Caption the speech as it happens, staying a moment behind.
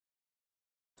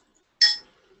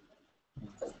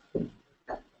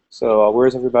So,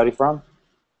 where's everybody from?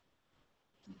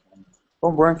 Oh,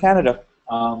 we're in Canada.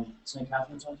 St.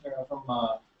 Catharines, Ontario, from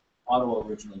Ottawa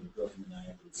originally, but grew up in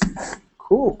Niagara.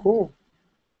 Cool, cool.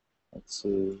 Let's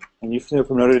see. And you're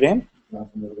from Notre Dame? I'm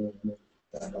from Notre Dame,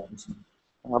 Robinson.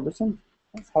 Robertson?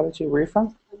 How did you? Where are you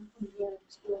from? I'm from Vienna,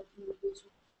 school of communication.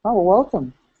 Oh, well,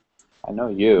 welcome. I know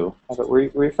you. How about where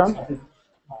are you from?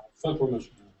 Central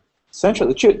Michigan. Central,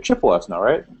 the Chippewas, no,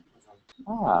 right?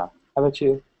 Ah, how about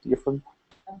you? You're from?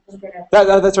 I'm from Vienna.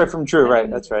 That's right, from Drew, right?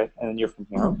 That's right. And then you're from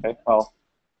here. Okay. Well,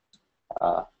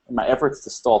 in my efforts to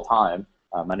stall time,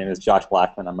 my name is Josh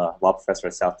Blackman. I'm a law professor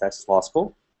at South Texas Law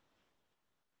School.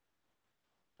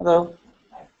 Hello.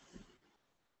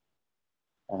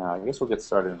 And I guess we'll get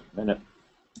started in a minute.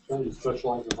 Do you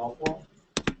specialize in health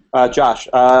law? Josh,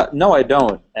 no, I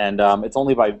don't, and it's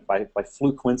only by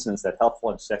fluke coincidence that health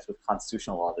law intersects with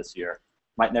constitutional law this year.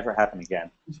 Might never happen again.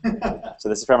 So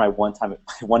this is probably my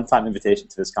one-time invitation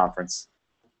to this conference.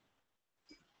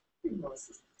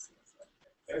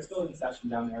 They're still in session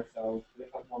down there, so they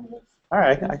have 1 minute. All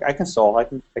right, I can stall. I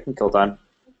can kill time.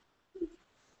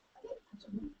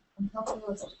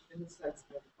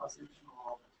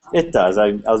 It does.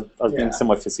 I was being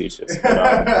somewhat facetious,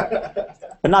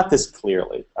 but not this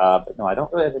clearly. But no, I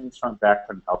don't really have any strong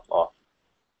background in health law.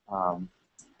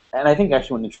 And I think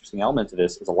actually one interesting element to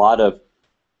this is a lot of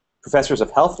professors of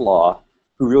health law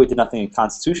who really did nothing in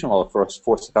constitutional law were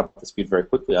forced to come up to speed very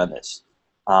quickly on this.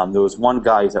 There was one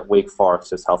guy who's at Wake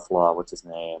Forest, does health law. What's his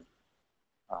name?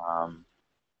 God.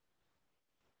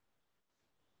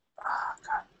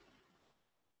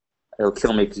 It'll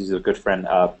kill me because he's a good friend.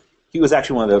 He was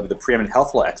actually one of the preeminent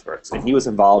health law experts, and he was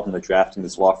involved in the drafting of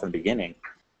this law from the beginning.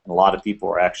 And a lot of people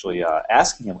were actually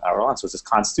asking him, so is this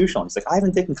constitutional? And he's like, I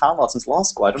haven't taken common law since law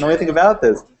school. I don't know anything about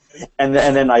this. And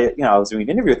then I was doing an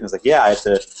interview with him. I was like, yeah, I had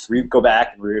to go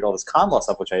back and read all this common law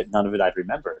stuff, which none of it I'd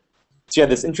remembered. So you had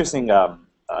this interesting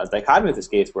dichotomy with this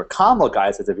case where common law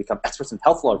guys had to become experts in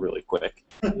health law really quick,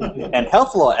 and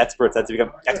health law experts had to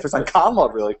become experts on common law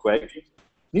really quick.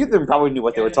 Neither of them probably knew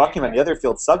what they were talking about in the other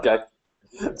field subject.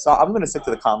 So I'm going to stick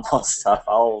to the common law stuff.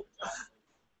 I'm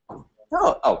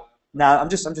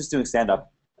just doing stand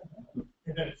up.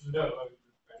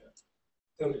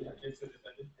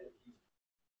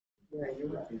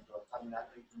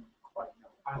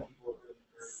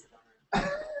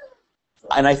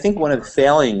 And I think one of the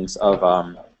failings of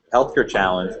Healthcare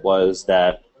Challenge was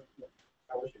that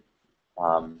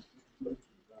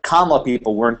common law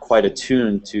people weren't quite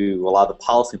attuned to a lot of the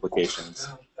policy implications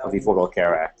of the Affordable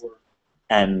Care Act.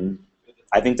 And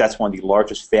I think that's one of the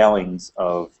largest failings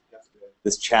of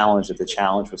this challenge, that the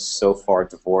challenge was so far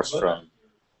divorced from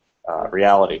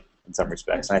reality in some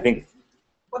respects. And I think...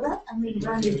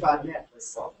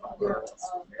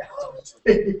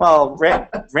 Well,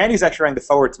 Randy's actually writing the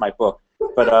forward to my book,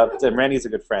 but Randy's a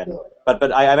good friend.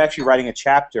 But I'm actually writing a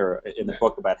chapter in the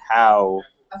book about how...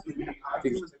 We're going to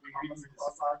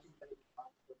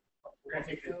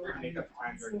make up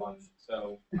time during lunch,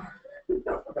 so we're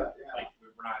not...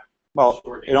 Well,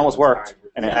 it almost worked,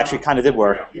 and it actually kind of did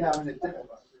work.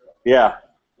 Yeah,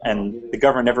 and the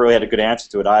government never really had a good answer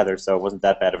to it either, so it wasn't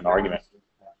that bad of an argument.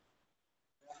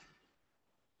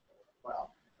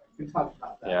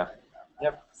 Yeah.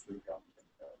 Yep.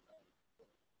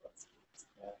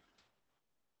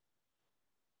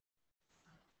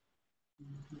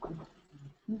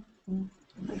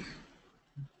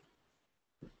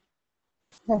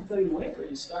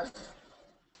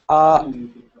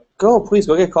 Please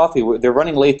go get coffee. They're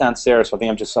running late downstairs, so I think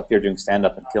I'm just up here doing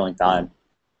stand-up and killing time.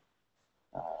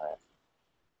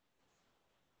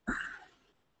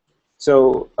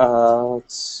 So,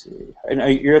 let's see.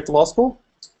 And you're at the law school?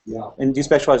 Yeah. And do you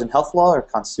specialize in health law or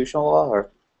constitutional law,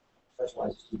 or?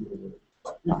 Specialize in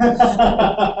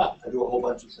I do a whole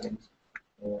bunch of things,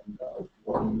 and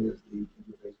one is the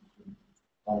interface between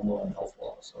common law and health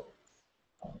law. So,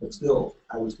 but still,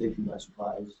 I was taken by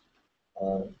surprise,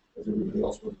 as everybody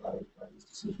else was by this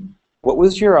decision. What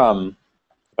was your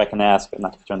if I can ask,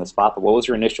 not to put you on the spot, but what was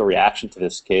your initial reaction to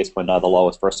this case when the law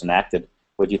was first enacted?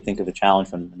 What did you think of the challenge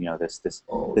when this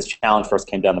challenge first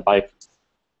came down the pipe?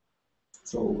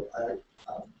 So I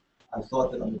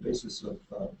thought that on the basis of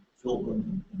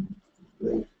Philbin and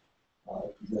Blake,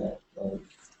 that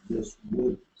this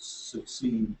would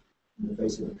succeed in the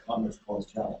face of a Commerce Clause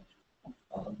challenge.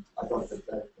 I thought that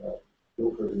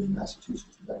Bilker in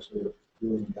Massachusetts was actually a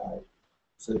brilliant guy.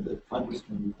 Said that Congress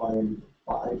can require you to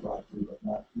buy broccoli but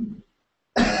not eat it.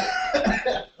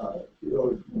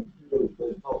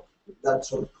 That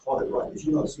sort of caught it right. As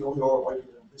you know, it's the only oral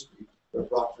argument in history where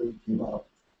broccoli came up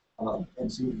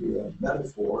and seemed to be a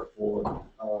metaphor for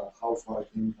how far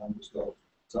can Congress go.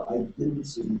 So I didn't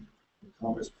see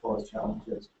challenge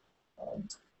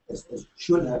as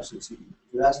should have succeeded.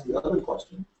 You ask the other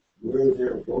question, were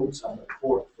there votes on the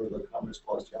court for the Commerce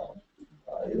Clause challenge?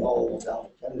 It all went down to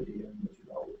Kennedy, and as you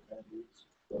know, Kennedy.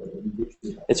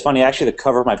 It's funny, actually, the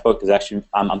cover of my book is actually,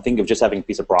 I'm thinking of just having a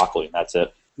piece of broccoli, and that's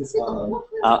it.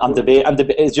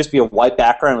 It's just be a white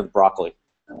background with broccoli.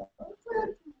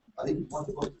 I think if you want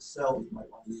the book to sell, you might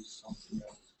want to use something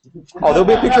else. Oh, there'll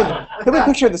be a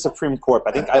picture of the Supreme Court.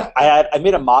 I think I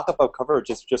made a mock-up of cover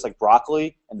just like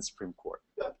broccoli and the Supreme Court.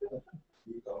 There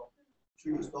you go.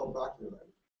 Sure you spelled broccoli right.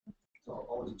 So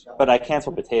always a challenge. But I can't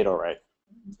spell potato right.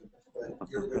 But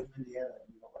you're from Indiana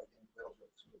and you don't like any whale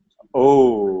jokes.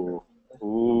 Oh.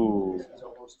 Ooh. He's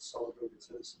almost a celebrated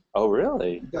citizen. Oh,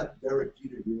 really? You've got Derek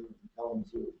Jeter here in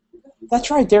Kalamazoo.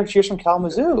 That's right, Derek Jeter's from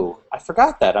Kalamazoo. I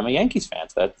forgot that. I'm a Yankees fan.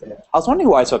 So that, Yeah. I was wondering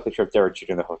why I saw a picture of Derek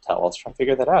Jeter in the hotel. I was trying to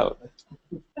figure that out.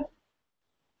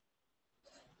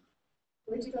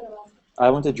 Where'd you go to law school? I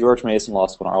went to George Mason Law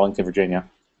School in Arlington, Virginia.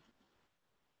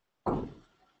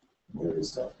 Where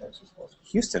is South Texas?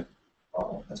 Houston.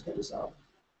 Oh, that's kind of south.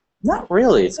 Not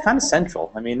really. It's kind of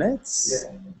central. I mean, it's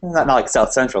not like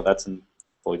South Central. That's a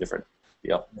fully different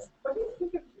deal.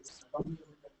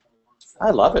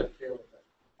 I love it.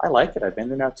 I like it. I've been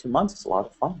there now 2 months. It's a lot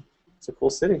of fun. It's a cool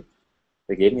city.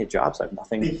 They gave me a job, so I have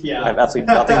nothing. Yeah. I have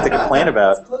absolutely nothing to complain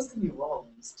about. It's close to New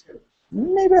Orleans, too.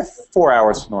 Maybe 4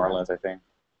 hours from New Orleans, I think.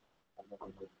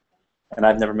 And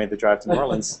I've never made the drive to New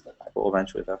Orleans. I will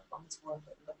eventually, though.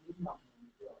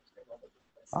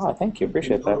 Oh, thank you.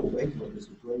 Appreciate that. Lakewood is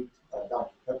a great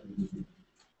Dr. Pepper museum.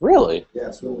 Really? Yeah,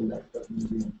 it's really Dr. Pepper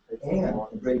museum. And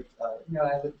a great, No,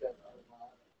 I lived at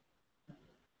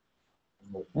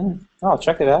Oh, I'll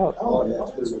check it out. oh yeah,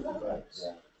 it's really good.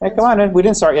 Hey, come on in. We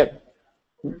didn't start yet.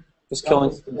 Just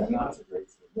killing.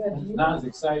 Not as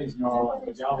exciting as New Orleans,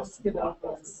 but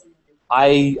Galveston.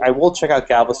 I will check out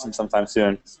Galveston sometime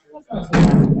soon. I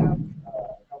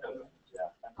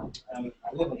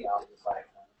live in the opposite side.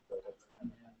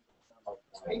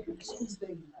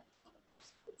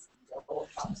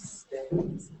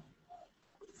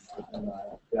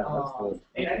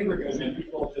 And I think we're good, man.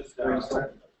 People just,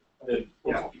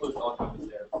 people just all come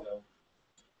there, so.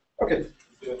 Okay.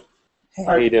 Hey,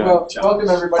 how you doing? Well, welcome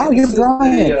everybody. Oh, you're This is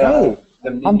Brian. Hey.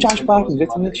 the I'm Josh meeting Blackman. Good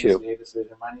to on the meet you. ACA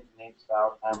decision. My name is Nate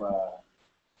Stout. I'm a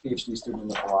PhD student in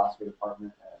the philosophy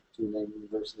department at Tulane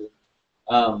University.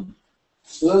 For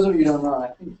those of you who don't know, I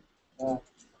think I'm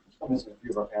missing a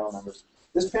few of our panel members.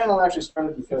 This panel actually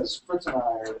started because Fritz and I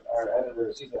are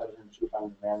editors. He's the editor-in-chief. I'm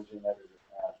the managing editor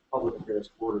at Public Affairs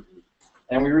Quarterly.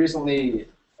 And we recently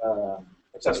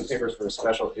accepted papers for a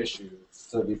special issue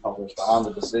to be published on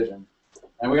the decision.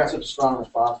 And we got such a strong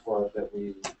response for it that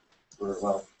we were,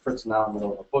 well, Fritz and I are in the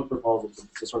middle of a book proposal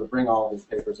to sort of bring all of these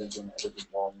papers into an edited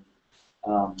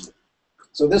volume.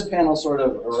 So this panel sort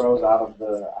of arose out of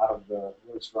the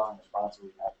really strong response that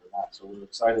we had for that. So we're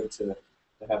excited to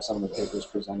have some of the papers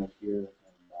presented here and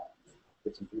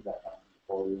get some feedback on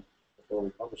them before we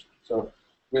publish them. So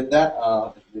with that,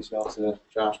 I'll introduce you all to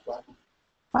Josh Blackman.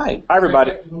 Hi. Hi,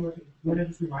 everybody. You want to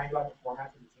just remind about the format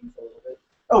of the team for a little bit?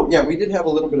 Oh, yeah, we did have a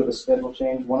little bit of a schedule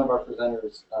change. One of our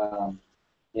presenters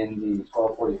in the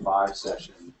 12:45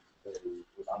 session was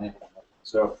unable to make it.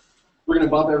 So we're going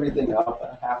to bump everything up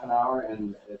a half an hour,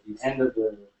 and at the end of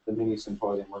the mini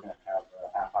symposium, we're going to have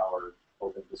a half-hour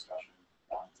open discussion.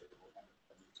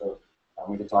 So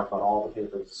we can talk about all the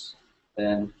papers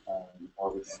then,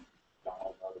 or we can talk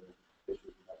about other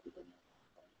issues that we can.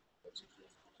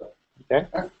 Okay.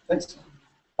 All right, thanks.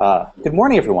 Good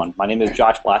morning, everyone. My name is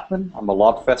Josh Blackman. I'm a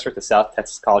law professor at the South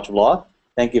Texas College of Law.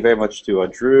 Thank you very much to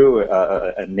Drew,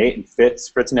 and Nate, and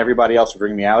Fritz, and everybody else for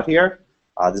bringing me out here.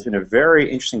 This has been a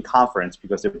very interesting conference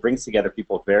because it brings together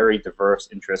people with very diverse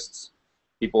interests,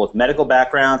 people with medical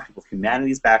backgrounds, people with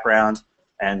humanities backgrounds,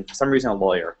 and for some reason a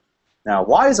lawyer. Now,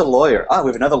 why is a lawyer? Oh, we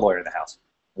have another lawyer in the house.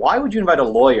 Why would you invite a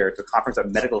lawyer to a conference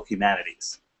on medical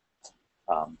humanities?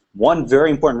 One very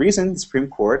important reason, the Supreme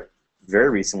Court very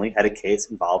recently had a case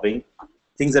involving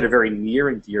things that are very near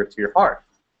and dear to your heart,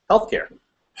 healthcare.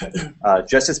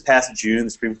 Just this past June,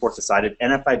 the Supreme Court decided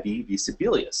NFIB v.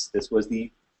 Sebelius. This was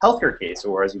the healthcare case,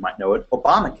 or as you might know it,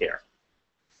 Obamacare.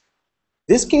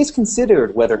 This case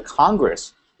considered whether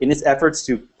Congress, in its efforts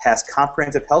to pass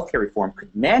comprehensive healthcare reform,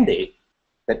 could mandate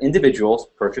that individuals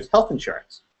purchase health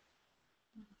insurance.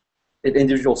 If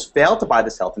individuals fail to buy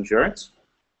this health insurance,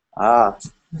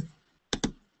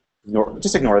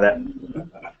 just ignore that.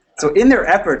 So in their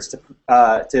efforts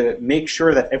to make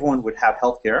sure that everyone would have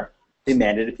health care, they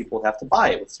mandated people would have to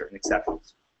buy it with certain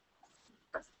exceptions.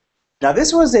 Now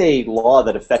this was a law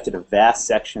that affected a vast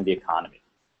section of the economy.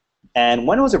 And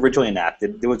when it was originally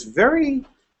enacted, there was very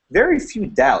very few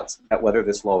doubts about whether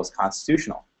this law was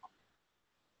constitutional.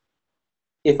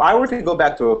 If I were to go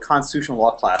back to a constitutional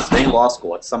law class in law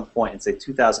school at some point in, say,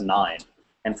 2009,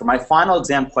 and for my final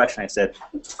exam question I said,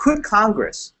 could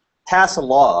Congress pass a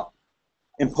law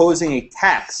imposing a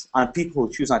tax on people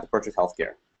who choose not to purchase health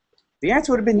care? The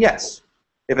answer would have been yes.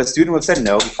 If a student would have said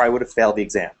no, he probably would have failed the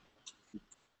exam.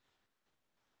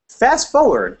 Fast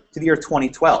forward to the year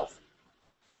 2012,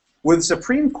 where the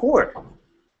Supreme Court,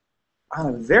 on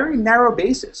a very narrow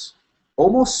basis,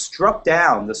 almost struck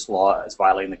down this law as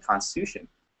violating the Constitution.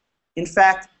 In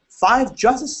fact, 5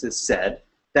 justices said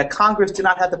that Congress did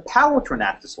not have the power to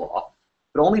enact this law,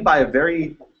 but only by a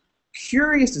very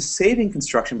curious and saving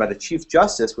construction by the Chief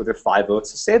Justice with their 5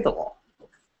 votes to save the law.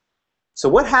 So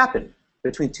what happened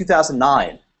between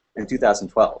 2009 and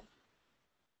 2012?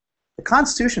 The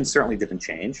Constitution certainly didn't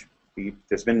change.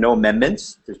 There's been no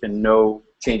amendments. There's been no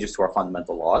changes to our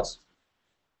fundamental laws.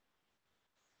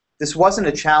 This wasn't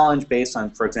a challenge based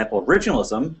on, for example,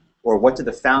 originalism, or what did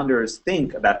the founders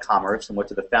think about commerce, and what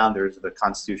did the founders of the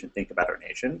Constitution think about our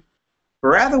nation, but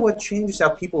rather what changed how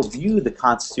people viewed the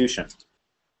Constitution,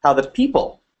 how the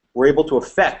people were able to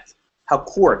affect how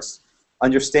courts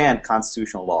understand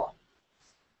constitutional law.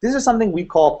 This is something we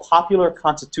call popular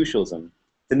constitutionalism,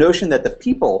 the notion that the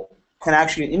people can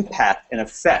actually impact and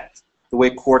affect the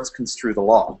way courts construe the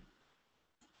law.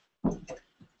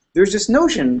 There's this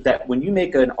notion that when you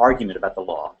make an argument about the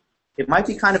law, it might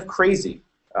be kind of crazy.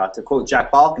 To quote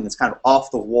Jack Balkin, it's kind of off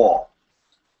the wall.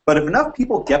 But if enough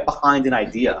people get behind an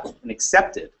idea and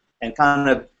accept it and kind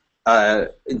of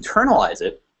internalize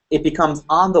it, it becomes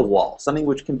on the wall, something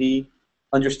which can be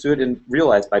understood and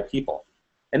realized by people.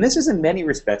 And this is in many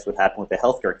respects what happened with the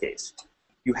healthcare case.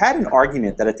 You had an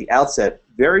argument that at the outset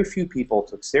very few people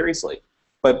took seriously,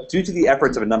 but due to the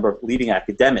efforts of a number of leading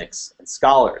academics and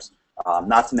scholars,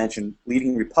 not to mention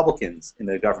leading Republicans in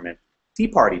the government, Tea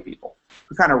Party people,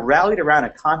 who kind of rallied around a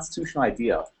constitutional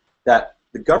idea that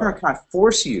the government cannot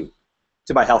force you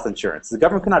to buy health insurance. The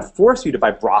government cannot force you to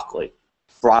buy broccoli.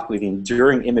 Broccoli, the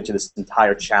enduring image of this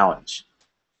entire challenge.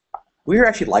 Who here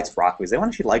actually likes broccoli? Does anyone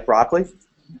actually like broccoli?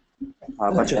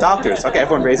 A bunch of doctors. Okay,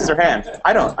 everyone raises their hand.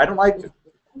 I don't like it.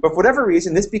 But for whatever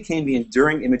reason, this became the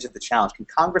enduring image of the challenge. Can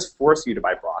Congress force you to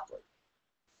buy broccoli?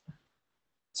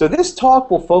 So this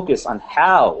talk will focus on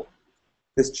how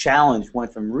this challenge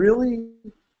went from really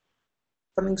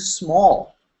something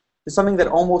small to something that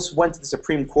almost went to the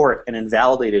Supreme Court and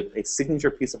invalidated a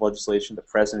signature piece of legislation of the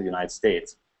President of the United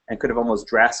States and could have almost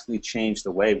drastically changed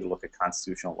the way we look at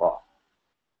constitutional law.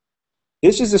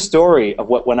 This is the story of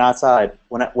what went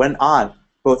on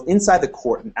both inside the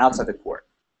court and outside the court.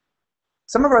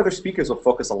 Some of our other speakers will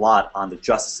focus a lot on the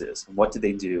justices and what did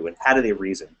they do and how do they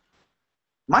reason.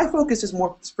 My focus is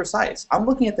more precise. I'm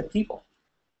looking at the people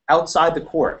outside the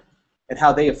court and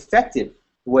how they affected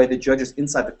the way the judges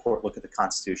inside the court look at the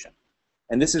Constitution.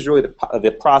 And this is really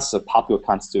the process of popular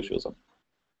constitutionalism.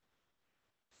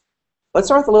 Let's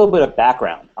start with a little bit of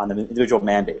background on the individual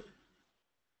mandate.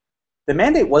 The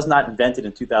mandate was not invented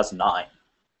in 2009.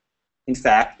 In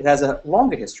fact, it has a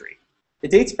longer history. It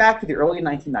dates back to the early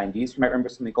 1990s. You might remember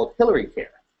something called Hillary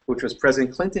Care, which was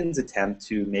President Clinton's attempt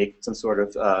to make some sort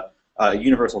of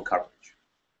universal coverage.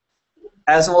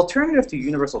 As an alternative to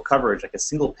universal coverage, like a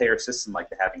single-payer system like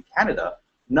they have in Canada,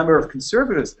 a number of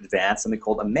conservatives advanced something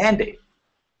called a mandate. It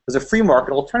was a free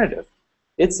market alternative.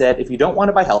 It said, if you don't want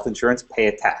to buy health insurance, pay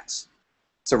a tax.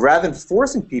 So rather than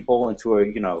forcing people into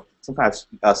a, some kind of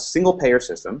a single-payer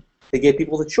system, they gave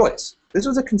people the choice. This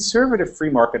was a conservative free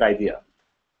market idea.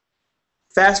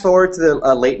 Fast forward to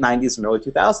the late 90s and early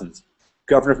 2000s.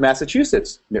 Governor of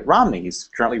Massachusetts, Mitt Romney, he's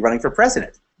currently running for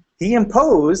president. He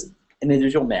imposed an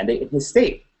individual mandate in his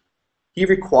state. He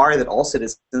required that all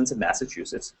citizens of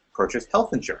Massachusetts purchase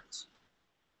health insurance.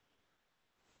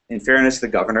 In fairness to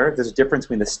the governor, there's a difference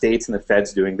between the states and the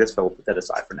feds doing this, but we'll put that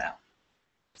aside for now.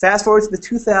 Fast forward to the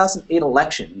 2008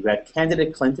 election. You had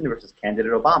candidate Clinton versus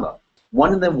candidate Obama.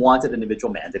 One of them wanted an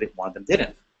individual mandate, one of them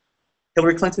didn't.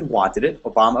 Hillary Clinton wanted it,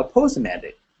 Obama opposed the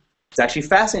mandate. It's actually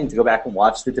fascinating to go back and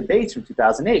watch the debates from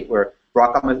 2008 where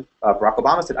Barack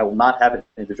Obama said, I will not have an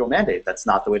individual mandate. That's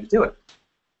not the way to do it.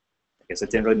 I guess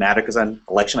it didn't really matter because on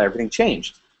election night everything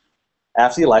changed.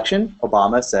 After the election,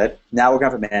 Obama said, now we're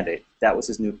going to have a mandate. That was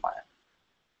his new plan.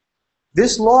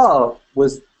 This law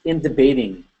was in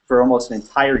debating for almost an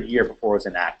entire year before it was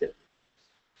enacted.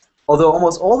 Although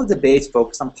almost all the debates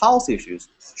focused on policy issues.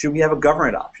 Should we have a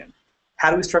government option?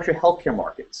 How do we structure healthcare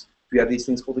markets? Do we have these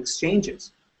things called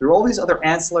exchanges? There are all these other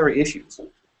ancillary issues.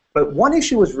 But one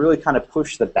issue was really kind of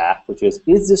pushed to the back, which is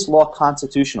this law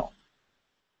constitutional?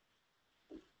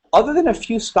 Other than a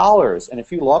few scholars and a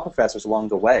few law professors along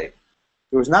the way,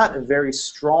 there was not a very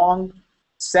strong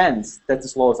sense that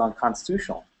this law is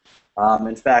unconstitutional.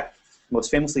 In fact,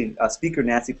 most famously, Speaker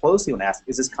Nancy Pelosi, when asked,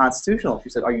 "Is this constitutional?" she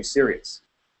said, "Are you serious?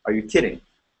 Are you kidding?"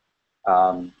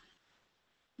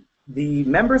 The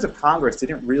members of Congress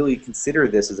didn't really consider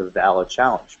this as a valid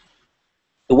challenge.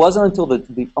 It wasn't until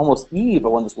the almost eve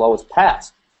of when this law was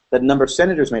passed that a number of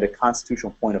senators made a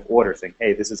constitutional point of order, saying,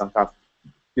 "Hey, this is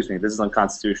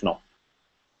unconstitutional."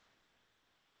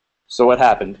 So what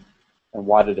happened, and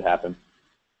why did it happen?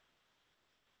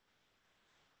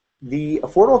 The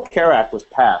Affordable Care Act was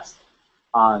passed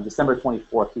on December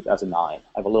 24, 2009.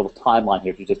 I have a little timeline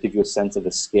here to just give you a sense of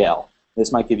the scale.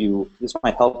 This might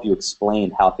help you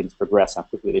explain how things progress, how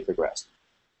quickly they progressed.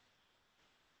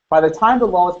 By the time the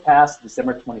law was passed,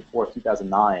 December 24,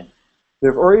 2009,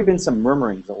 there have already been some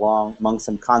murmurings among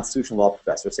some constitutional law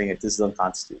professors saying that this is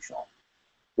unconstitutional.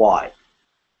 Why?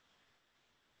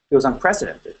 It was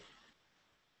unprecedented.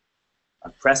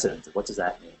 Unprecedented, what does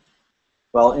that mean?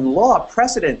 Well, in law,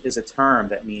 precedent is a term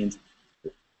that means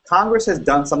Congress has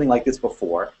done something like this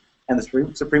before, and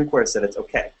the Supreme Court has said it's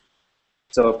okay.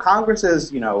 So if Congress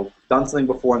has, done something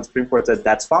before and the Supreme Court said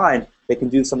that's fine, they can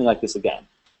do something like this again.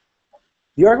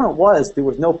 The argument was there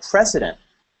was no precedent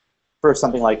for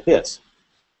something like this.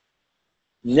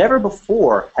 Never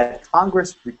before had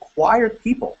Congress required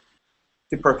people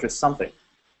to purchase something.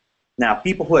 Now,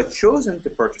 people who had chosen to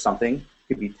purchase something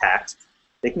could be taxed.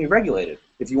 They can be regulated.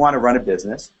 If you want to run a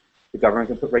business, the government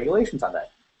can put regulations on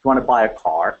that. If you want to buy a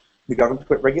car, the government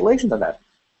can put regulations on that.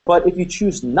 But if you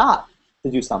choose not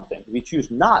to do something, if you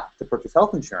choose not to purchase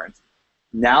health insurance,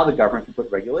 now the government can put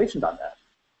regulations on that.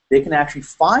 They can actually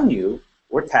fine you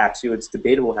or tax you. It's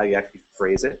debatable how you actually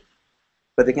phrase it.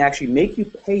 But they can actually make you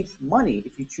pay money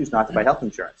if you choose not to buy health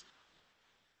insurance.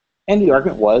 And the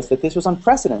argument was that this was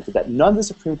unprecedented, that none of the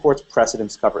Supreme Court's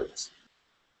precedents cover this.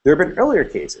 There have been earlier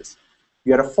cases.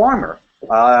 You had a farmer,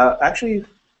 actually,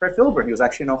 Fred Filburn, he was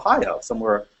actually in Ohio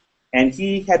somewhere, and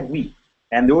he had wheat.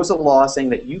 And there was a law saying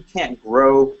that you can't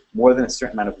grow more than a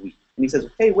certain amount of wheat. And he says,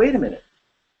 hey, wait a minute.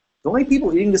 The only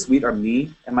people eating this wheat are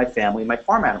me and my family and my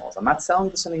farm animals. I'm not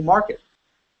selling this in any market.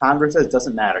 Congress says it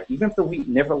doesn't matter. Even if the wheat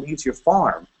never leaves your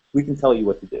farm, we can tell you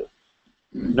what to do.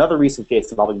 Another recent case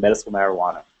involving medicinal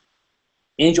marijuana.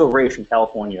 Angel Raish in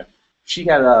California, she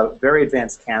had a very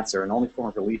advanced cancer, and the only form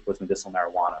of relief was medicinal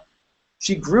marijuana.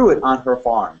 She grew it on her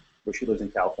farm, where she lives in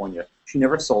California. She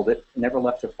never sold it, and never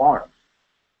left her farm.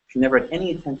 She never had any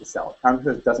intent to sell it. Congress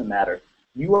says it doesn't matter.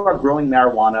 You are growing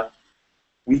marijuana,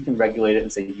 we can regulate it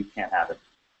and say you can't have it.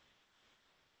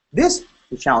 This,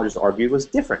 the challengers argued, was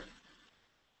different.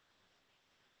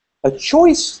 A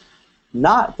choice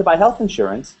not to buy health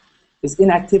insurance is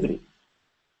inactivity.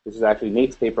 This is actually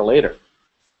Nate's paper later.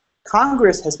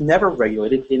 Congress has never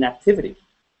regulated inactivity.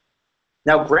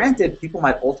 Now, granted, people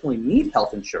might ultimately need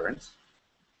health insurance.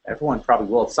 Everyone probably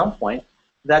will at some point.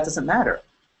 That doesn't matter.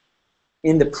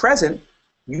 In the present,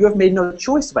 you have made no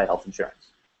choice to buy health insurance.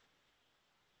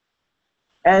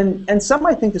 And some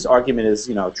might think this argument is,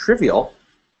 trivial,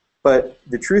 but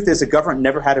the truth is the government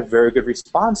never had a very good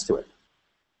response to it.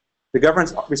 The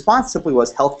government's response simply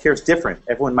was health care is different.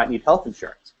 Everyone might need health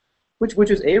insurance,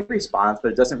 which is a response,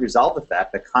 but it doesn't resolve the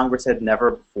fact that Congress had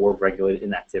never before regulated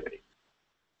inactivity.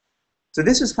 So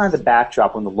this is kind of the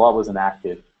backdrop when the law was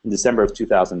enacted in December of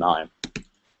 2009.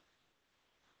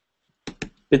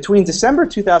 Between December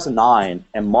 2009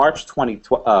 and March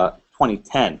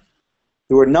 2010,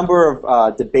 there were a number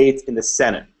of debates in the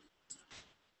Senate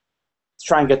to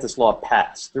try and get this law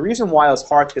passed. The reason why it was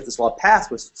hard to get this law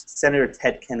passed was Senator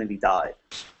Ted Kennedy died.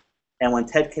 And when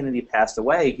Ted Kennedy passed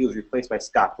away, he was replaced by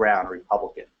Scott Brown, a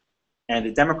Republican. And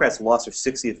the Democrats lost their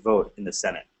 60th vote in the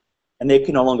Senate. And they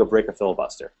could no longer break a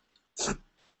filibuster.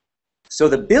 So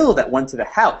the bill that went to the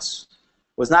House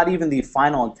was not even the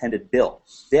final intended bill.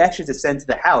 They actually had to send to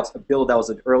the House a bill that was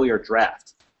an earlier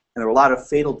draft. And there were a lot of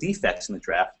fatal defects in the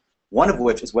draft, one of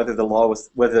which is whether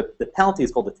the penalty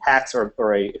is called a tax or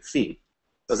a fee.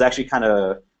 It was actually kind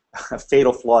of a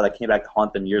fatal flaw that came back to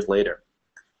haunt them years later.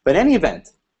 But in any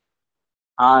event,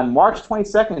 on March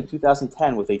 22nd,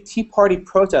 2010, with a Tea Party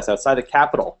protest outside the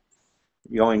Capitol,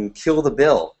 going, kill the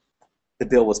bill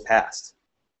was passed.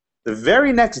 The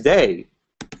very next day,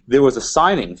 there was a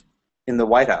signing in the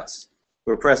White House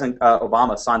where President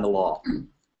Obama signed the law.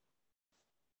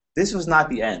 This was not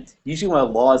the end. Usually when a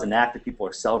law is enacted, people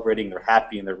are celebrating, they're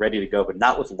happy, and they're ready to go, but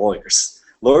not with lawyers.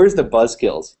 Lawyers, the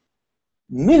buzzkills.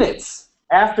 Minutes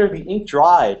after the ink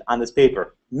dried on this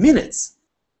paper, minutes,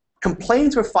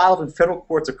 complaints were filed in federal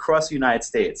courts across the United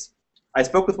States. I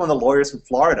spoke with one of the lawyers from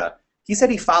Florida. He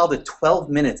said he filed it 12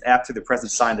 minutes after the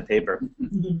president signed the paper.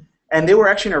 And they were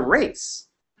actually in a race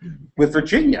With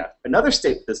Virginia, another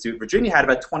state with this suit, Virginia had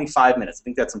about 25 minutes. I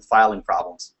think that's some filing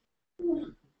problems.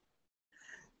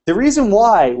 The reason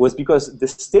why was because the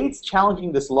states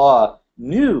challenging this law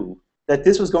knew that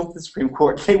this was going to the Supreme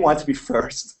Court. They wanted to be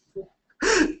first.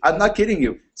 I'm not kidding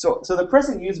you. So the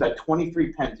president used about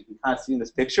 23 pens. You can kind of see in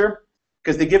this picture,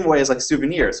 because they give them away as like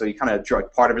souvenirs. So you kind of draw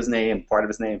like part of his name, part of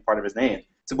his name, part of his name.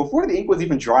 So before the ink was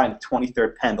even dry on the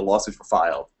 23rd pen, the lawsuits were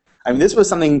filed. I mean, this was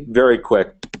something very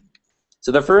quick.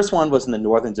 So the first one was in the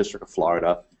Northern District of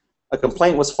Florida. A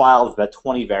complaint was filed with about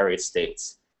 20 various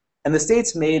states. And the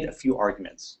states made a few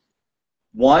arguments.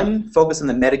 One focused on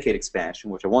the Medicaid expansion,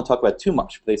 which I won't talk about too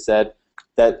much. But they said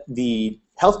that the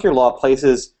healthcare law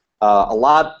places a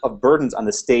lot of burdens on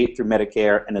the state through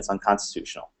Medicare, and it's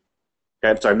unconstitutional.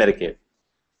 Okay, I'm sorry, Medicaid.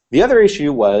 The other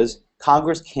issue was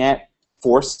Congress can't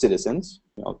force citizens,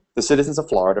 the citizens of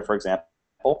Florida, for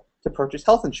example, to purchase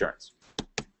health insurance.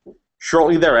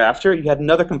 Shortly thereafter, you had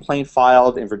another complaint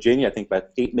filed in Virginia, I think about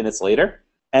 8 minutes later.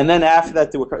 And then after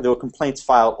that, there were complaints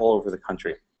filed all over the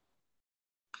country.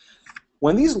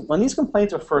 When these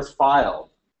complaints were first filed,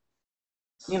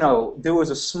 there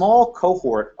was a small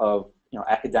cohort of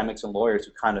academics and lawyers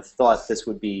who kind of thought this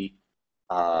would be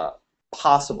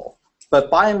possible. But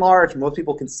by and large, most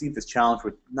people conceived this challenge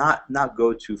would not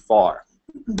go too far.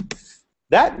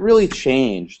 That really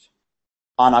changed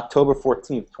on October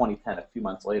 14th, 2010, a few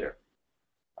months later.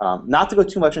 Not to go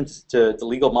too much into the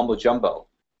legal mumbo-jumbo,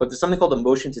 but there's something called a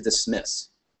motion to dismiss.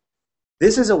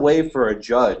 This is a way for a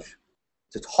judge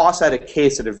to toss out a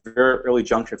case at a very early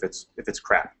juncture if it's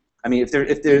crap. I mean, if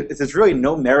there's really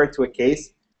no merit to a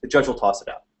case, the judge will toss it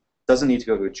out. Doesn't need to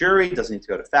go to a jury, doesn't need to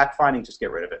go to fact-finding, just get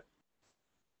rid of it.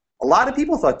 A lot of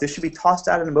people thought this should be tossed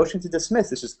out in a motion to dismiss.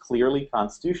 This is clearly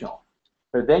constitutional.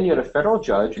 But then you had a federal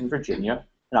judge in Virginia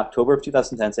in October of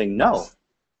 2010 saying, no,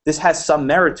 this has some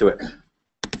merit to it.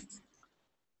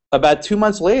 About 2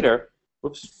 months later,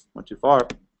 whoops, went too far.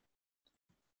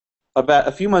 About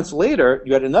a few months later,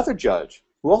 you had another judge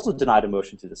who also denied a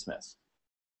motion to dismiss.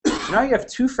 So now you have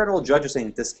two federal judges saying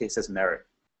that this case has merit.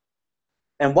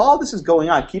 And while this is going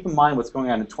on, keep in mind what's going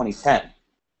on in 2010.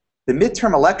 The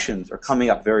midterm elections are coming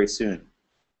up very soon.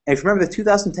 And if you remember the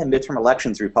 2010 midterm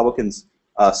elections, the Republicans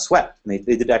swept, and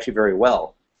they did actually very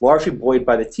well, largely buoyed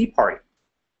by the Tea Party.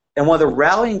 And one of the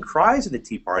rallying cries of the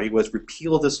Tea Party was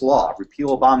repeal this law,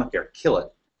 repeal Obamacare, kill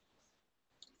it.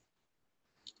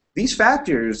 These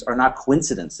factors are not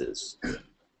coincidences.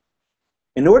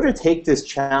 In order to take this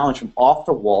challenge from off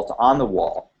the wall to on the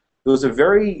wall, there was a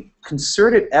very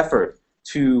concerted effort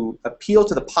to appeal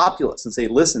to the populace and say,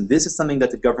 listen, this is something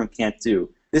that the government can't do.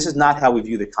 This is not how we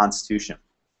view the Constitution.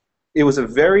 It was a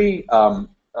very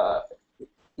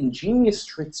ingenious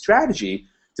strategy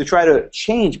to try to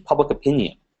change public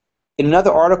opinion. In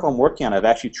another article I'm working on, I've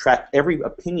actually tracked every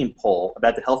opinion poll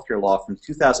about the healthcare law from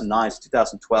 2009 to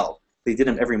 2012. They did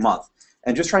them every month.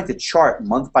 And just trying to chart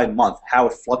month by month how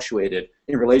it fluctuated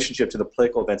in relationship to the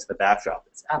political events of the backdrop.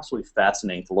 It's absolutely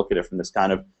fascinating to look at it from this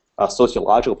kind of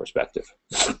sociological perspective.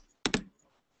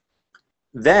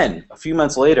 Then, a few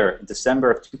months later, in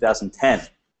December of 2010,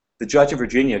 the judge in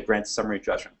Virginia grants summary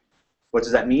judgment. What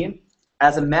does that mean?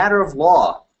 As a matter of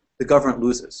law, the government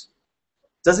loses.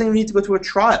 Doesn't even need to go to a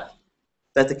trial.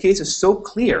 That the case is so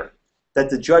clear that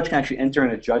the judge can actually enter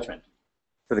in a judgment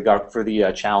for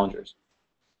the challengers.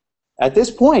 At this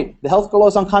point, the healthcare law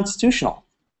is unconstitutional.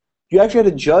 You actually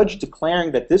had a judge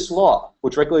declaring that this law,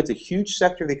 which regulates a huge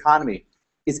sector of the economy,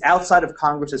 is outside of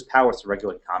Congress's powers to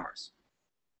regulate commerce.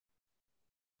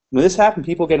 When this happened,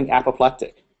 people were getting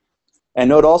apoplectic. And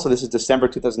note also, this is December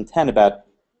 2010, about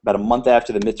a month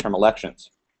after the midterm elections.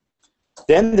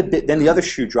 Then the other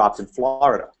shoe dropped in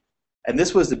Florida. And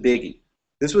this was the biggie.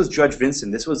 This was Judge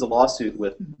Vinson. This was a lawsuit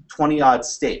with 20-odd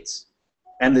states.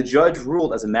 And the judge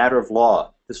ruled as a matter of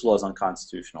law, this law is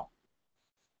unconstitutional.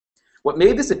 What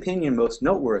made this opinion most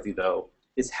noteworthy, though,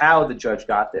 is how the judge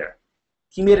got there.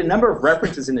 He made a number of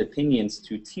references in opinions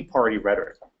to Tea Party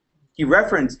rhetoric. He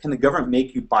referenced, can the government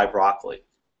make you buy broccoli?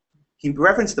 He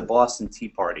referenced the Boston Tea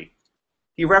Party.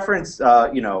 He referenced,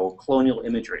 colonial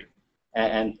imagery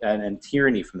and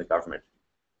tyranny from the government.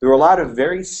 There were a lot of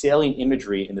very salient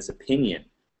imagery in this opinion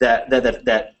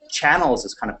that channels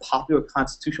this kind of popular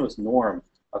constitutionalist norm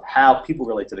of how people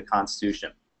relate to the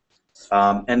Constitution.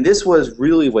 And this was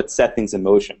really what set things in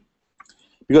motion.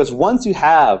 Because once you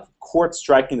have courts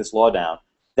striking this law down,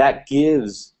 that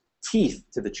gives teeth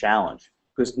to the challenge.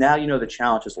 Because now you know the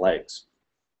challenge has legs.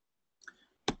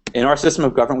 In our system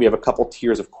of government, we have a couple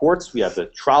tiers of courts. We have the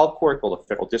trial court, called the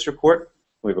Federal District Court.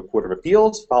 We have a Court of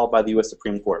Appeals, followed by the U.S.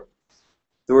 Supreme Court.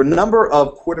 There were a number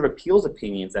of Court of Appeals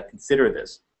opinions that consider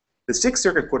this. The Sixth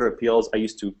Circuit Court of Appeals, I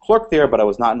used to clerk there, but I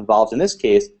was not involved in this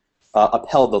case,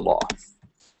 upheld the law.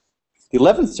 The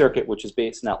 11th Circuit, which is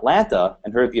based in Atlanta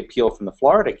and heard the appeal from the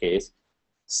Florida case,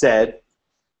 said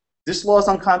this law is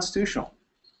unconstitutional.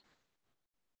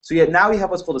 So yet now we have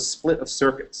what's called a split of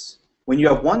circuits. When you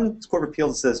have one court of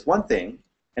appeals that says one thing,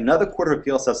 another court of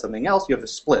appeals says something else, you have a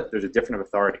split. There's a different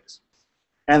authorities.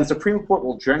 And the Supreme Court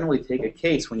will generally take a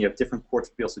case when you have different courts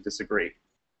of appeals who disagree.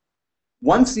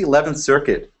 Once the 11th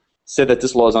Circuit said that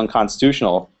this law is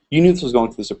unconstitutional, you knew this was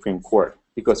going to the Supreme Court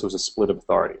because it was a split of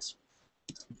authorities.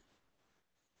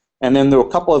 And then there were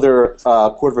a couple other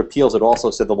court of appeals that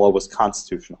also said the law was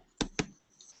constitutional.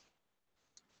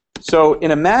 So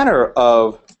in a matter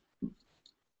of,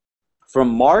 from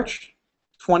March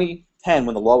 2010,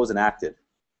 when the law was enacted,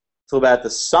 till about the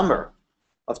summer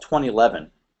of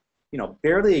 2011,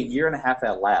 barely a year and a half had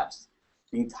elapsed,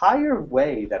 the entire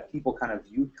way that people kind of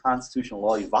viewed constitutional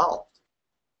law evolved.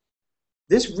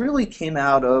 This really came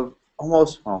out of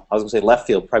almost, well, I was going to say left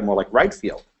field, probably more like right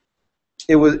field.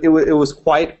 It was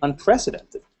quite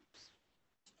unprecedented.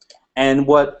 And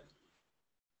what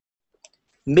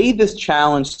made this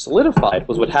challenge solidified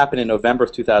was what happened in November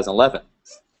of 2011.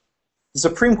 The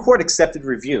Supreme Court accepted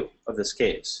review of this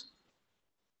case.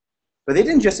 But they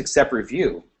didn't just accept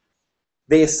review.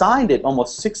 They assigned it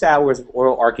almost 6 hours of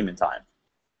oral argument time.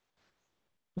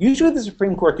 Usually the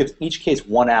Supreme Court gives each case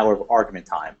 1 hour of argument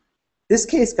time. This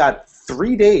case got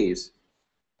 3 days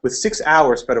with 6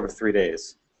 hours spread over 3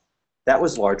 days. That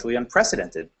was largely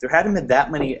unprecedented. There hadn't been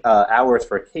that many hours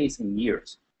for a case in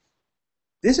years.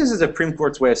 This is the Supreme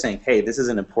Court's way of saying, hey, this is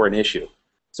an important issue,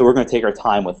 so we're going to take our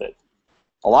time with it.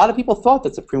 A lot of people thought that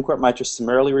the Supreme Court might just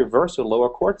summarily reverse to the lower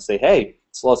court and say, hey,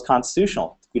 this law is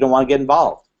constitutional. We don't want to get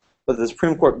involved. But the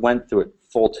Supreme Court went through it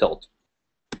full tilt.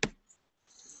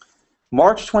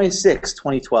 March 26,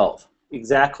 2012,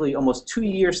 exactly almost 2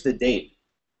 years to the date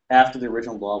after the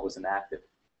original law was enacted,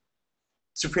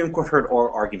 the Supreme Court heard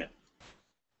oral argument.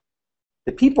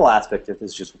 The people aspect of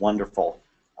this is just wonderful.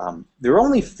 There are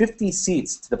only 50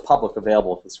 seats to the public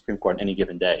available at the Supreme Court on any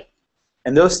given day.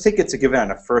 And those tickets are given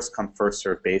on a first-come,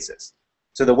 first-served basis.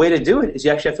 So the way to do it is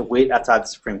you actually have to wait outside the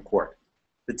Supreme Court.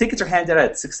 The tickets are handed out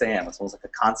at 6 a.m. It's almost like a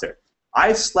concert.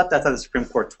 I've slept outside the Supreme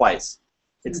Court twice.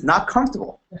 It's not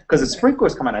comfortable because the Supreme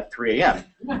Court's come out at 3 a.m.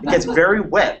 It gets very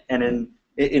wet. And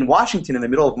in Washington, in the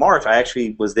middle of March, I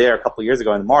actually was there a couple of years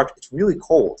ago in March. It's really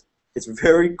cold. It's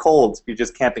very cold if you're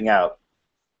just camping out.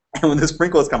 And when the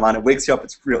sprinklers come on, it wakes you up.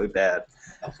 It's really bad.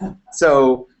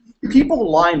 So people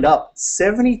lined up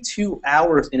 72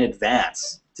 hours in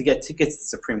advance to get tickets to the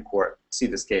Supreme Court to see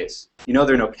this case. There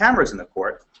are no cameras in the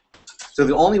court, so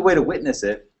the only way to witness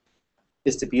it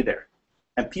is to be there.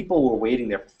 And people were waiting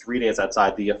there for 3 days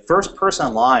outside. The first person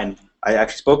in line I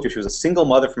actually spoke to, she was a single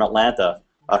mother from Atlanta.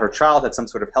 Her child had some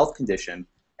sort of health condition,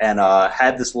 and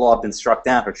had this law been struck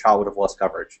down, her child would have lost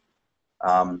coverage.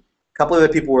 A couple of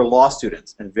other people were law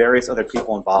students and various other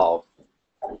people involved.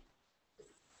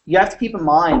 You have to keep in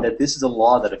mind that this is a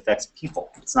law that affects people.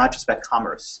 It's not just about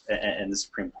commerce and the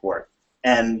Supreme Court.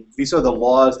 And we saw the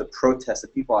laws, the protests, the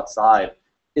people outside.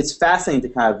 It's fascinating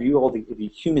to kind of view all the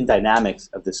human dynamics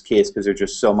of this case because there's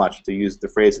just so much, to use the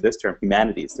phrase of this term,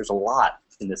 humanities. There's a lot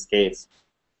in this case.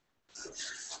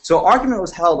 So argument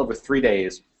was held over 3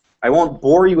 days. I won't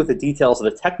bore you with the details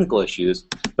of the technical issues,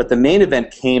 but the main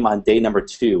event came on day number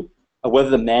 2 of whether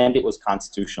the mandate was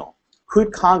constitutional.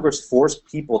 Could Congress force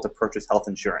people to purchase health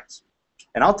insurance?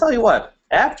 And I'll tell you what,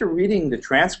 after reading the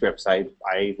transcripts,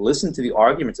 I listened to the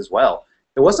arguments as well.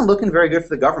 It wasn't looking very good for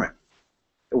the government.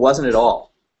 It wasn't at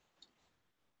all.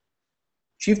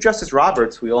 Chief Justice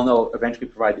Roberts, we all know eventually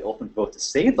provided the ultimate vote to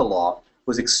save the law,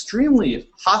 was extremely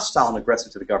hostile and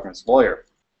aggressive to the government's lawyer.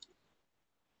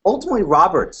 Ultimately,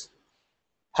 Roberts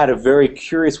had a very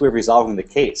curious way of resolving the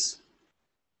case,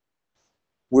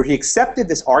 where he accepted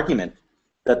this argument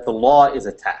that the law is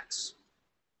a tax,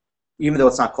 even though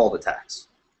it's not called a tax.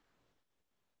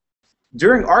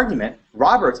 During argument,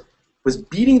 Roberts was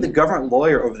beating the government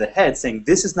lawyer over the head, saying,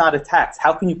 this is not a tax.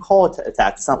 How can you call it a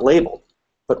tax? It's not labeled.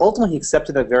 But ultimately, he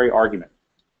accepted that very argument.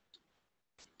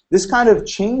 This kind of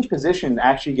changed position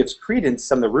actually gives credence to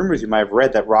some of the rumors you might have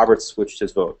read that Roberts switched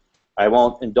his vote. I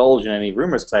won't indulge in any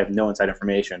rumors because I have no inside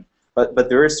information. But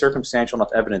there is circumstantial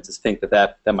enough evidence to think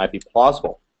that might be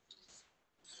plausible.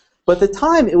 But at the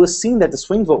time, it was seen that the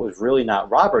swing vote was really not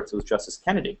Roberts, it was Justice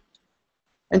Kennedy.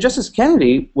 And Justice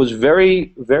Kennedy was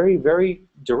very, very, very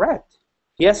direct.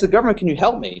 He asked the government, can you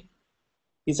help me?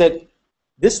 He said,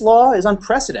 this law is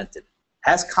unprecedented.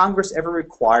 Has Congress ever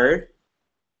required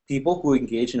people who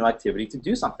engage in no activity to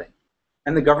do something?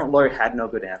 And the government lawyer had no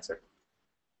good answer.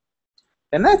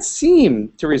 And that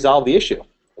seemed to resolve the issue.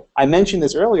 I mentioned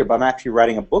this earlier, but I'm actually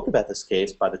writing a book about this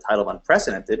case by the title of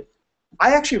Unprecedented.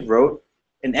 I actually wrote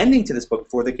an ending to this book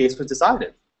before the case was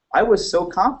decided. I was so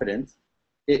confident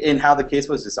in how the case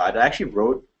was decided. I actually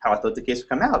wrote how I thought the case would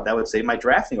come out. That would save my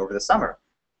drafting over the summer.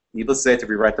 Needless to say, I had to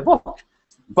rewrite the book.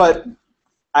 But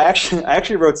I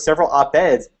actually wrote several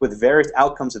op-eds with various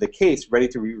outcomes of the case ready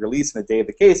to be released on the day of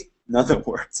the case. None of them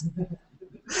worked.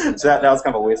 So that was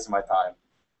kind of a waste of my time.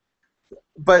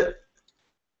 But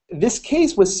this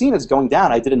case was seen as going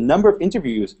down. I did a number of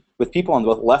interviews with people on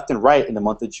both left and right in the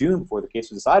month of June before the case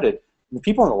was decided. And the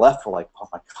people on the left were like, oh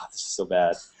my God, this is so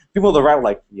bad. People on the right were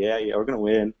like, yeah, we're going to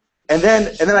win. And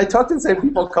then I talked to the same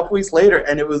people a couple weeks later,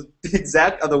 and it was the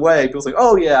exact other way. People were like,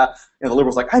 oh yeah. And the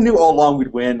liberals were like, I knew all along we'd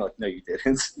win. Like, no, you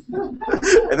didn't. And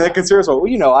then the conservatives were,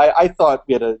 well, I thought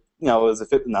we had a, it was a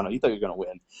fit. No, you thought you were going to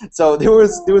win. So there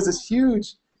was this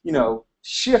huge,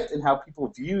 shift in how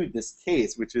people viewed this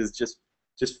case, which is just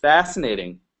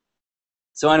fascinating.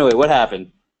 So anyway, what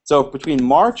happened? So between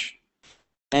March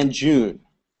and June,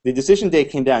 the decision date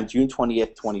came down June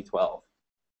 20th, 2012.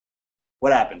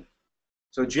 What happened?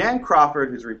 So Jan Crawford,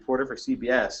 who's a reporter for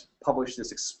CBS, published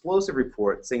this explosive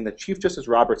report saying that Chief Justice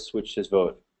Roberts switched his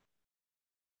vote.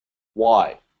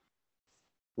 Why?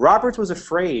 Roberts was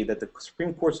afraid that the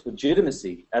Supreme Court's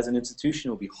legitimacy as an institution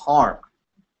would be harmed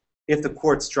if the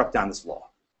court struck down this law.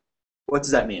 What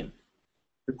does that mean?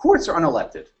 The courts are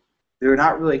unelected. They're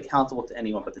not really accountable to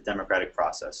anyone but the democratic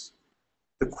process.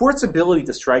 The court's ability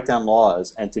to strike down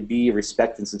laws and to be a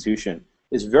respected institution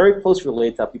is very closely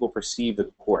related to how people perceive the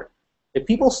court. If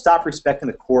people stop respecting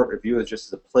the court or view it just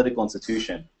as a political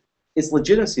institution, its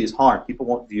legitimacy is harmed. People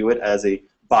won't view it as a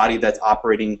body that's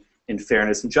operating in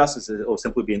fairness and justice. It will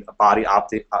simply be a body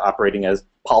operating as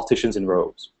politicians in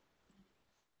robes.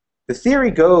 The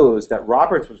theory goes that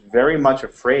Roberts was very much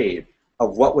afraid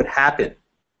of what would happen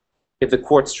if the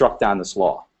court struck down this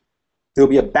law. There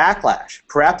would be a backlash.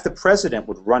 Perhaps the president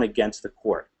would run against the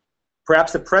court.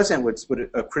 Perhaps the president would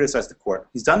criticize the court.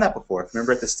 He's done that before.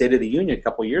 Remember at the State of the Union a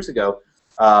couple of years ago,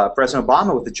 President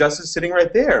Obama, with the justice sitting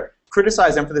right there,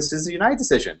 criticized them for the Citizens United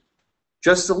decision.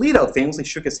 Justice Alito famously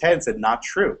shook his head and said, not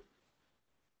true.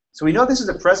 So we know this is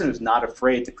a president who's not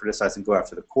afraid to criticize and go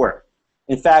after the court.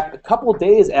 In fact, a couple of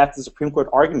days after the Supreme Court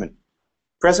argument,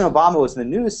 President Obama was in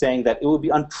the news saying that it would be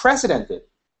unprecedented,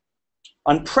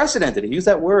 he used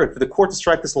that word, for the court to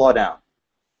strike this law down.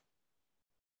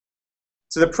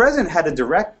 So the president had a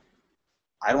direct,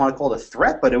 I don't want to call it a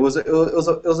threat, but it was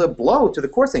a blow to the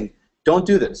court saying, don't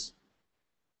do this.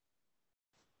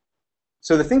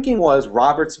 So the thinking was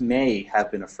Roberts may have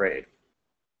been afraid.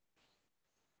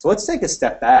 So let's take a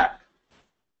step back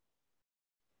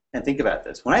and think about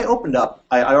this. When I opened up,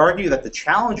 I argue that the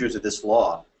challengers of this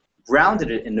law grounded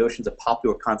it in notions of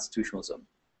popular constitutionalism.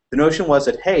 The notion was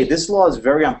that, hey, this law is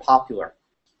very unpopular.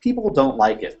 People don't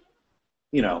like it.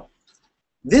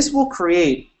 This will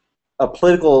create a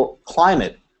political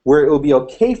climate where it will be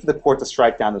okay for the court to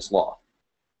strike down this law.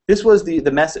 This was the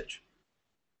message.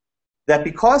 That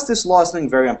because this law is something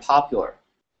very unpopular,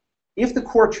 if the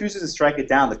court chooses to strike it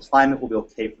down, the climate will be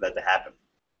okay for that to happen.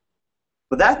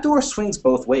 But that door swings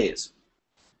both ways.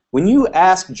 When you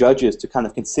ask judges to kind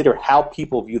of consider how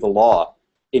people view the law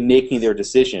in making their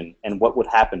decision and what would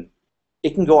happen,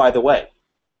 it can go either way.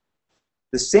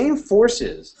 The same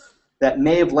forces that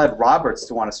may have led Roberts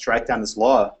to want to strike down this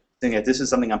law, saying that this is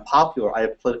something unpopular, I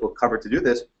have political cover to do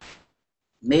this,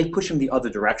 may have pushed him the other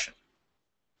direction.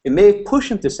 It may have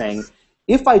pushed him to saying,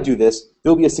 if I do this,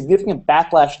 there will be a significant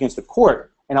backlash against the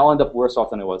court, and I'll end up worse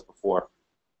off than I was before.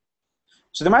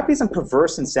 So there might be some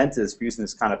perverse incentives for using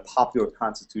this kind of popular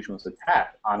constitutionalist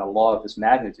attack on a law of this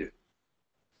magnitude.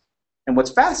 And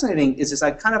what's fascinating is this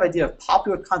kind of idea of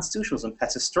popular constitutionalism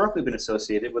has historically been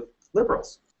associated with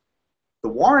liberals. The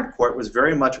Warren Court was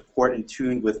very much a court in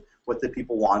tune with what the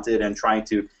people wanted and trying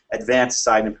to advance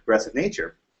society in a progressive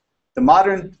nature. The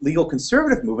modern legal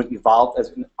conservative movement evolved as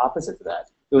an opposite to that.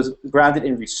 It was grounded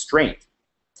in restraint,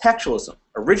 textualism,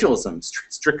 originalism,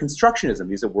 strict constructionism.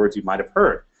 These are words you might have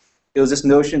heard. It was this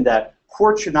notion that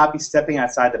courts should not be stepping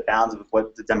outside the bounds of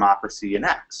what the democracy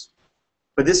enacts.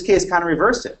 But this case kind of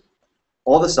reversed it.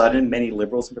 All of a sudden, many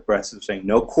liberals and progressives are saying,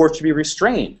 no, courts should be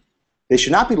restrained. They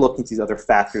should not be looking to these other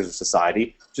factors of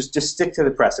society. Just stick to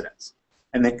the precedents.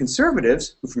 And then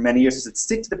conservatives, who for many years said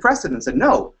stick to the precedents, said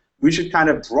no, we should kind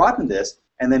of broaden this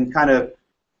and then kind of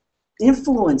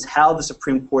influence how the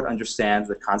Supreme Court understands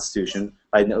the Constitution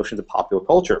by notions of popular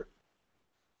culture.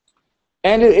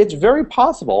 And it's very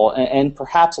possible and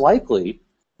perhaps likely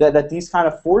that these kind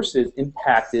of forces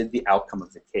impacted the outcome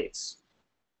of the case.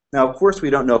 Now, of course, we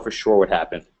don't know for sure what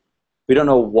happened. We don't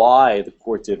know why the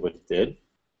court did what it did.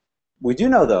 We do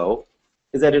know, though,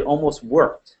 is that it almost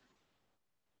worked.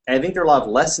 And I think there are a lot of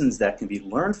lessons that can be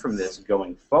learned from this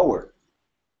going forward.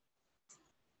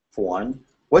 For one,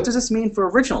 what does this mean for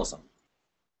originalism?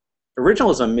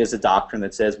 Originalism is a doctrine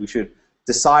that says we should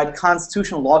decide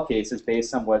constitutional law cases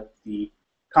based on what the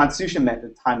Constitution meant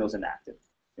at the time it was enacted.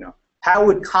 You know, how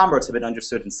would commerce have been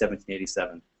understood in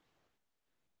 1787?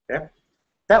 Okay?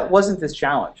 That wasn't this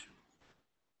challenge.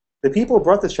 The people who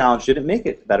brought this challenge didn't make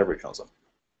it about originalism.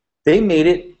 They made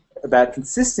it about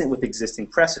consistent with existing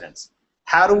precedents.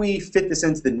 How do we fit this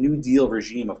into the New Deal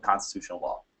regime of constitutional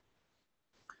law?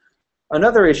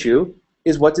 Another issue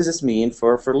is, what does this mean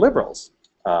for liberals?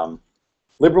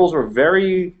 Liberals were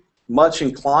very much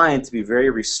inclined to be very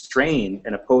restrained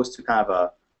and opposed to kind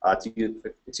of to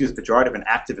use the pejorative, an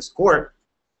activist court.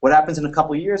 What happens in a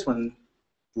couple of years when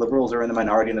liberals are in the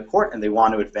minority in the court and they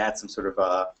want to advance some sort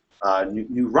of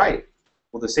new right?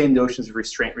 Well, the same notions of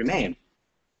restraint remain.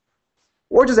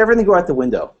 Or does everything go out the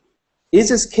window? Is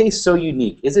this case so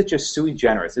unique? Is it just sui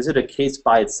generis? Is it a case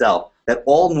by itself that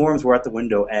all norms were out the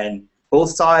window and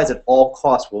both sides at all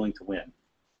costs willing to win?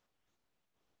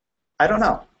 I don't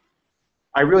know.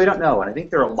 I really don't know. And I think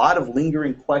there are a lot of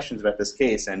lingering questions about this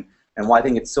case and why I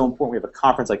think it's so important we have a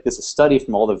conference like this, a study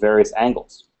from all the various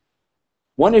angles.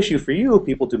 One issue for you,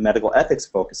 people do medical ethics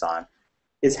focus on,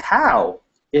 is how,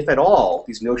 if at all,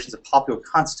 these notions of popular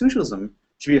constitutionalism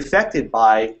should be affected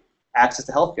by access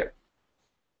to healthcare.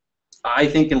 I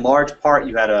think in large part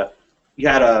you had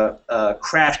a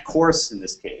crash course in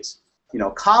this case. You know,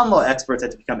 common law experts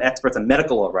had to become experts on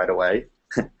medical law right away,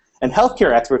 and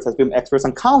healthcare experts had to become experts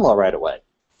on common law right away.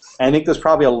 And I think there's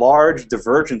probably a large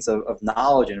divergence of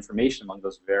knowledge and information among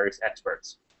those various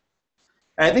experts.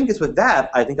 And I think it's with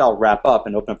that, I think I'll wrap up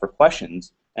and open up for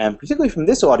questions. And particularly from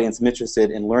this audience, I'm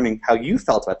interested in learning how you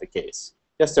felt about the case.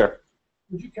 Yes, sir.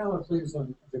 Would you comment, please,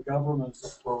 on the government's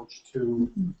approach to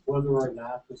whether or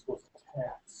not this was a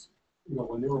tax? You know,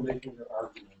 when they were making their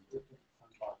argument.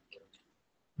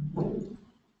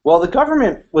 Well, the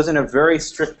government was in a very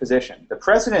strict position. The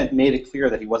president made it clear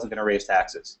that he wasn't going to raise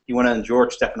taxes. He went on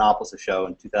George Stephanopoulos' show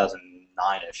in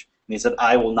 2009-ish, and he said,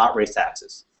 "I will not raise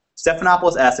taxes."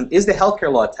 Stephanopoulos asked him, "Is the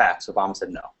healthcare law a tax?" Obama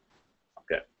said no.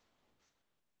 Okay.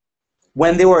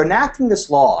 When they were enacting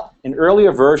this law, in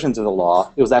earlier versions of the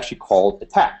law, it was actually called a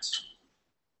tax.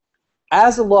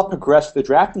 As the law progressed through the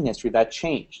drafting history, that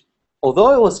changed.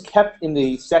 Although it was kept in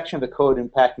the section of the code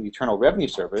impacting the Internal Revenue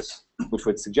Service, which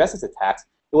would suggest it's a tax,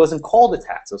 it wasn't called a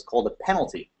tax, it was called a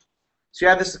penalty. So you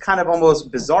have this kind of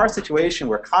almost bizarre situation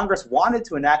where Congress wanted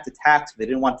to enact a tax, but they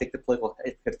didn't want to take the political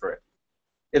hit for it.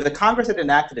 If the Congress had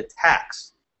enacted a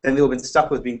tax, then they would have been stuck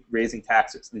with raising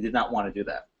taxes. They did not want to do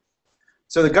that.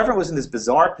 So the government was in this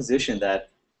bizarre position that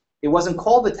it wasn't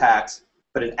called a tax,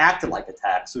 but it acted like a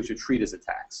tax, so we should treat it as a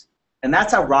tax. And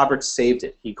that's how Roberts saved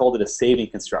it. He called it a saving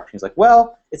construction. He's like,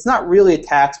 well, it's not really a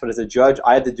tax, but as a judge,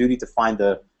 I had the duty to find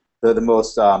the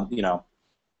most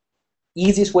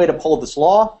easiest way to pull this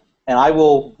law, and I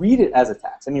will read it as a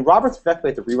tax. I mean, Roberts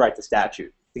effectively had to rewrite the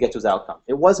statute to get to his outcome.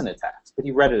 It wasn't a tax, but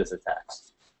he read it as a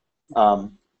tax.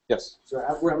 Yes? So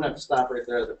we're going to have to stop right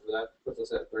there. That puts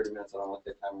us at 30 minutes. I don't want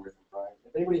to take time away from Brian.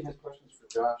 If anybody has questions for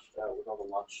Josh, we're going to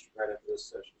lunch right after this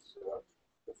session, so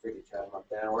feel free to chat them up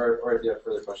then. Or if you have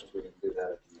further questions, we can do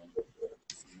that at the end of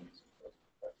the minutes.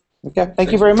 Okay,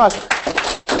 thank you very much.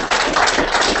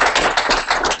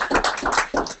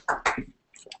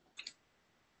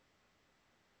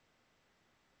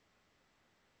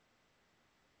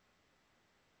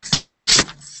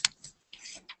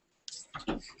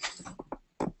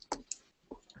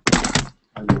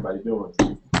 How's everybody doing?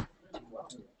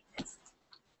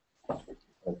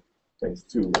 Thanks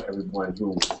to everyone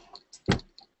who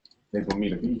enabled me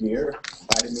to be here,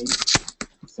 invited me.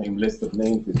 Same list of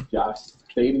names as Josh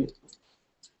stated.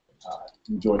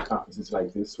 Enjoy conferences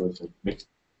like this, so it's a mixture.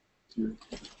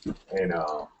 And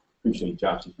appreciate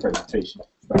Josh's presentation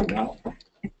starting out.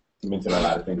 He mentioned a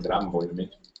lot of things that I'm going to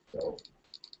mention. So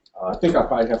I think I'll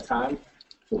probably have time.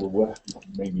 So we'll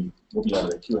be out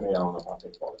of the Q&A. I don't know if I'll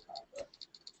take all the time, but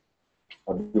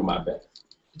I'll do my best.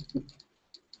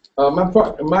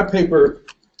 My paper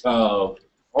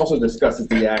also discusses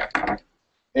the act,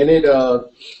 and it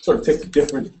sort of takes a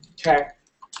different tack.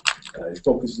 It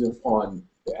focuses on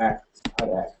the act, how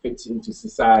the act fits into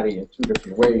society in two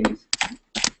different ways,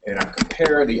 and I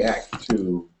compare the act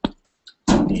to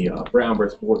the Brown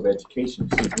versus Board of Education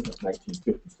decision of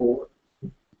 1954,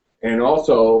 and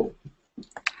also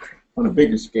on a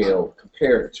bigger scale,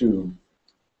 compare it to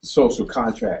the social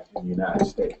contract in the United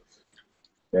States,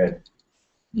 that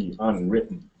the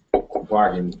unwritten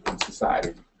bargain in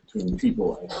society between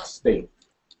people and the state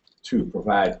to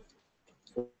provide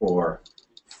for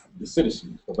the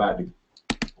citizens, provide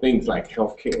things like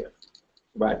health care,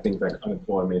 provide things like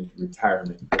unemployment,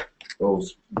 retirement,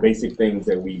 those basic things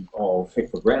that we all take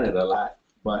for granted a lot,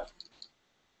 but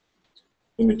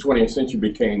in the 20th century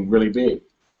became really big.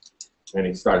 And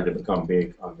it started to become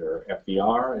big under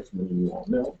FDR, as many of you all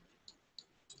know,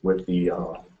 with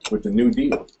the New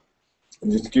Deal.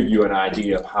 And just to give you an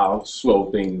idea of how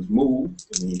slow things move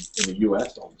in the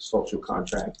U.S. on the social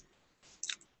contract,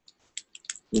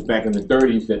 it was back in the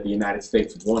 30s that the United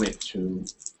States wanted to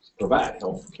provide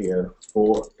health care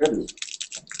for everyone.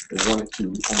 They wanted to,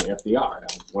 under FDR,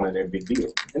 that was one of their big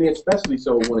deals. And they especially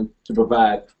so wanted to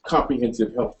provide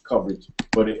comprehensive health coverage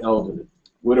for the elderly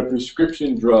with a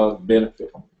prescription drug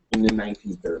benefit in the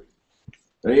 1930s.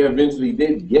 They eventually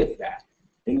did get that,